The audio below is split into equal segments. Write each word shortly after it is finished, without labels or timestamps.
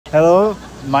Hello,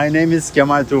 my name is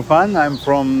Kemal Tufan. I'm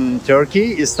from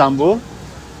Turkey, Istanbul.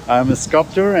 I'm a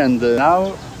sculptor and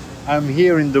now I'm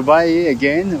here in Dubai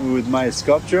again with my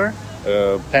sculpture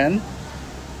pen.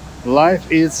 Life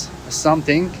is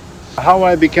something. How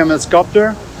I became a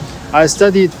sculptor? I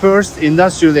studied first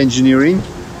industrial engineering.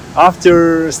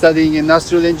 After studying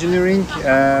industrial engineering,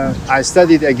 I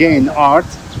studied again art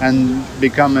and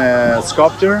become a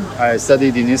sculptor. I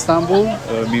studied in Istanbul,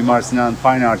 Mimar Sinan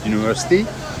Fine Art University.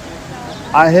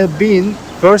 I have been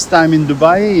first time in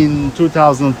Dubai in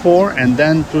 2004 and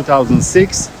then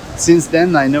 2006. Since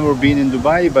then I never been in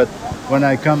Dubai, but when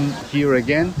I come here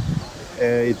again,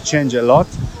 it changed a lot.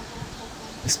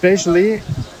 Especially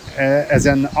as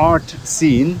an art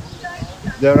scene,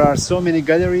 there are so many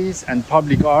galleries and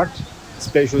public art,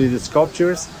 especially the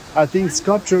sculptures. I think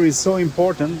sculpture is so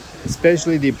important,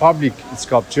 especially the public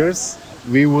sculptures.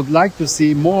 We would like to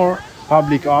see more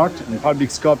public art and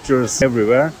public sculptures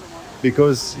everywhere,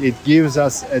 because it gives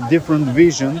us a different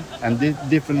vision and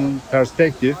different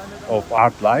perspective of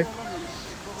art life.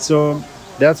 So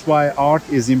that's why art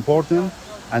is important,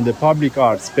 and the public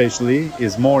art especially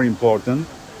is more important.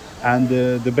 And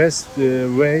the best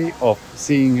way of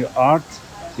seeing art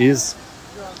is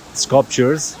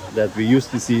sculptures, that we used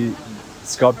to see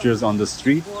sculptures on the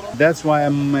street. That's why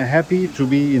I'm happy to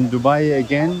be in Dubai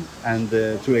again and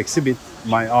to exhibit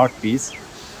my art piece.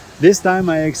 This time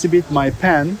I exhibit my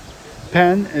pen.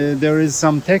 There is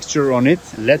some texture on it,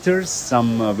 letters,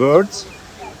 some words.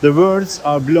 The words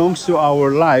belongs to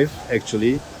our life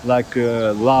actually, like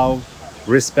love,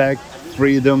 respect,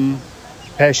 freedom,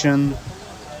 passion.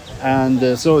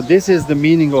 And so this is the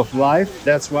meaning of life.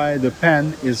 That's why the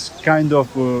pen is kind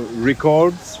of a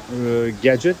records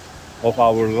gadget of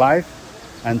our life,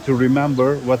 and to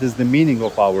remember what is the meaning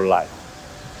of our life.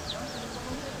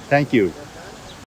 Thank you.